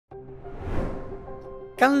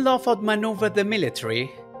Can love outmaneuver the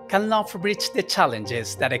military? Can love reach the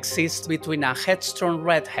challenges that exist between a headstrong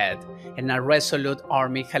redhead and a resolute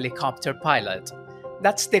army helicopter pilot?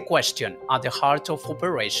 That's the question at the heart of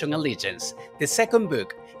Operation Allegiance, the second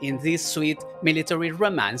book in this sweet military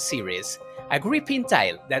romance series, a gripping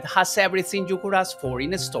tale that has everything you could ask for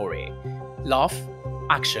in a story: love,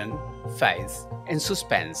 action, faith, and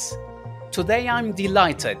suspense. Today I'm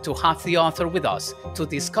delighted to have the author with us to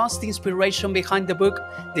discuss the inspiration behind the book,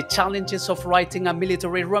 the challenges of writing a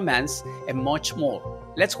military romance, and much more.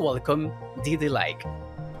 Let's welcome DeeDee Lake.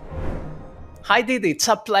 Hi DeeDee, it's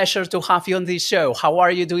a pleasure to have you on this show. How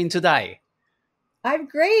are you doing today? I'm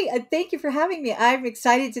great. And thank you for having me. I'm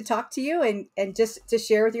excited to talk to you and just to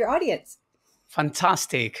share with your audience.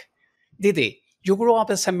 Fantastic. DeeDee, you grew up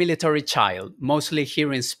as a military child, mostly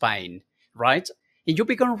here in Spain, right? And you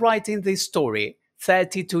began writing this story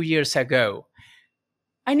 32 years ago.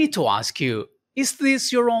 I need to ask you, is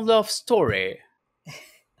this your own love story?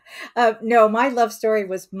 No, my love story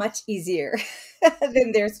was much easier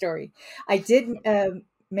than their story. I did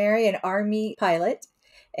marry an Army pilot,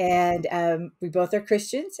 and we both are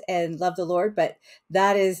Christians and love the Lord, but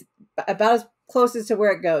that is about as close as to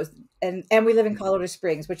where it goes. And we live in Colorado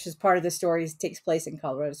Springs, which is part of the story takes place in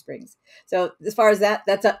Colorado Springs. So as far as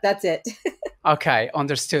that's it. Okay,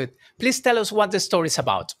 understood. Please tell us what the story is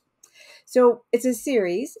about. So it's a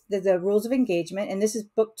series, the Rules of Engagement, and this is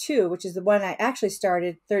book 2, which is the one I actually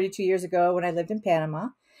started 32 years ago when I lived in Panama,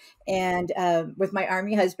 and with my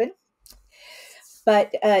Army husband.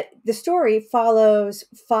 But the story follows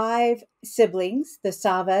 5 siblings, the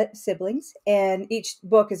Sava siblings, and each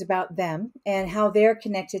book is about them and how they're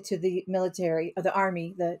connected to the military, or the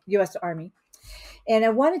Army, the U.S. Army. And I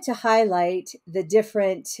wanted to highlight the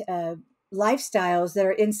different lifestyles that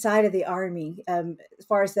are inside of the Army, as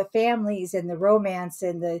far as the families and the romance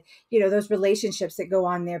and the, those relationships that go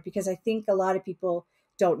on there, because I think a lot of people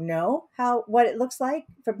don't know what it looks like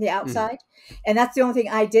from the outside. And that's the only thing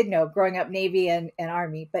I did know growing up, Navy and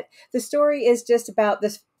Army. But the story is just about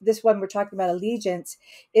this one we're talking about, Allegiance.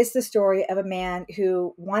 It's the story of a man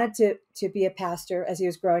who wanted to be a pastor as he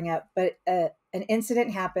was growing up, but an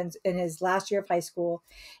incident happens in his last year of high school,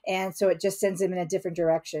 and so it just sends him in a different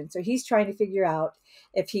direction. So he's trying to figure out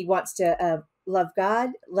if he wants to love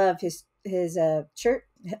God, love his church,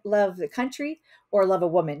 love the country, or love a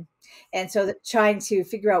woman. And so trying to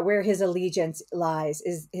figure out where his allegiance lies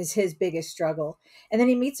is his biggest struggle. And then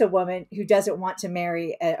he meets a woman who doesn't want to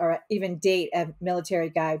marry or even date a military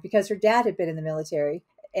guy because her dad had been in the military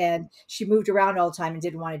and she moved around all the time and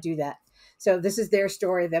didn't want to do that. So this is their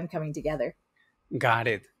story of them coming together. Got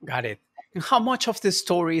it, got it. And how much of the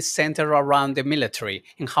story is centered around the military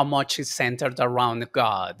and how much is centered around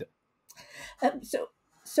God?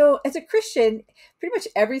 So as a Christian, pretty much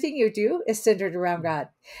everything you do is centered around God.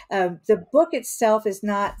 The book itself is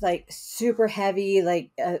not like super heavy,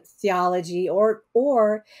 like theology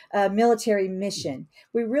or military mission.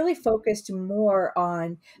 We really focused more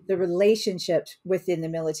on the relationships within the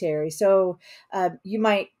military. So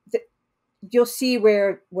you'll see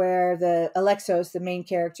where the Alexos, the main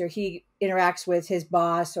character, he interacts with his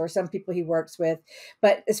boss or some people he works with.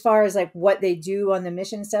 But as far as like what they do on the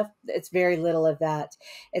mission stuff, it's very little of that.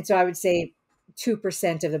 And so I would say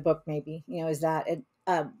 2% of the book maybe, is that. And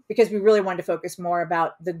because we really wanted to focus more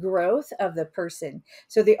about the growth of the person.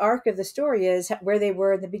 So the arc of the story is where they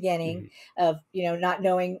were in the beginning of, not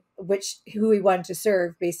knowing who he wanted to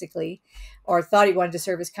serve, basically, or thought he wanted to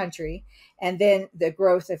serve his country, and then the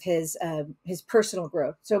growth of his personal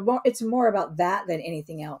growth. So it's more about that than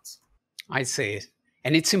anything else. I see.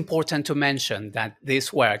 And it's important to mention that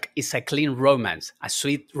this work is a clean romance, a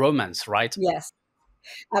sweet romance, right? Yes.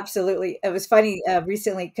 Absolutely. It was funny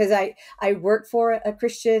recently because I work for a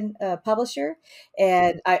Christian publisher,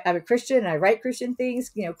 and I'm a Christian and I write Christian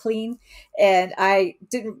things, clean. And I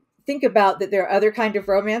didn't think about that there are other kind of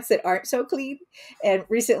romance that aren't so clean. And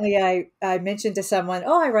recently I mentioned to someone,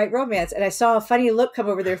 oh, I write romance. And I saw a funny look come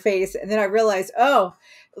over their face. And then I realized,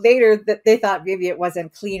 later that they thought maybe it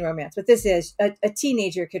wasn't clean romance. But this is a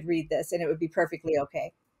teenager could read this and it would be perfectly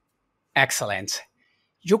okay. Excellent.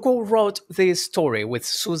 You co-wrote this story with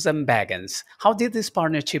Susan Baggins. How did this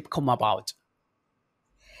partnership come about?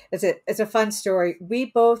 It's a fun story. We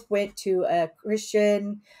both went to a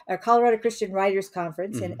Colorado Christian Writers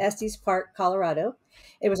Conference in Estes Park, Colorado.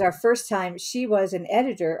 It was our first time. She was an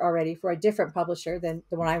editor already for a different publisher than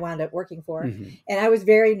the one I wound up working for. And I was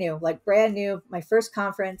very new, like brand new, my first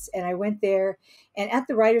conference. And I went there, and at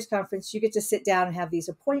the Writers Conference, you get to sit down and have these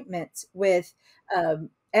appointments with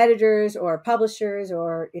editors or publishers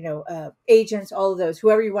or agents, all of those,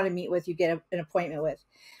 whoever you want to meet with, you get an appointment with.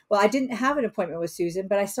 Well, I didn't have an appointment with Susan,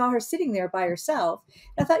 but I saw her sitting there by herself.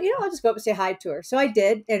 And I thought, I'll just go up and say hi to her. So I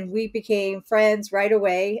did, and we became friends right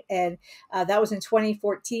away. And that was in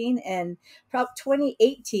 2014. And probably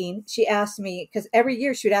 2018, she asked me, because every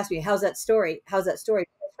year she would ask me, how's that story? How's that story?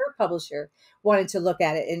 Because her publisher wanted to look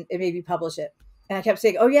at it and maybe publish it. And I kept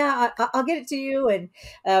saying, oh, yeah, I'll get it to you. And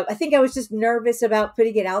I think I was just nervous about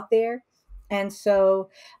putting it out there. And so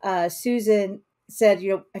Susan said,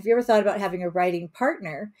 have you ever thought about having a writing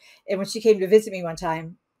partner? And when she came to visit me one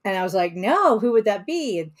time, and I was like, no, who would that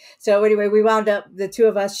be? And so anyway, we wound up, the two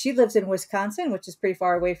of us. She lives in Wisconsin, which is pretty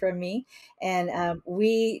far away from me. And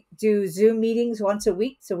we do Zoom meetings once a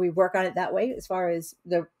week. So we work on it that way as far as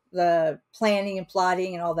the planning and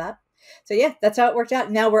plotting and all that. So yeah, that's how it worked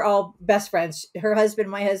out. Now we're all best friends. Her husband,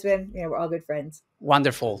 my husband, we're all good friends.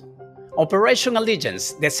 Wonderful. Operation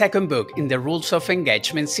Allegiance, the second book in the Rules of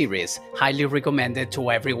Engagement series, highly recommended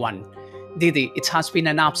to everyone. DeeDee, it has been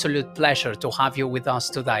an absolute pleasure to have you with us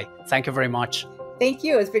today. Thank you very much. Thank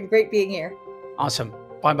you. It's been great being here. Awesome.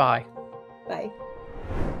 Bye-bye. Bye.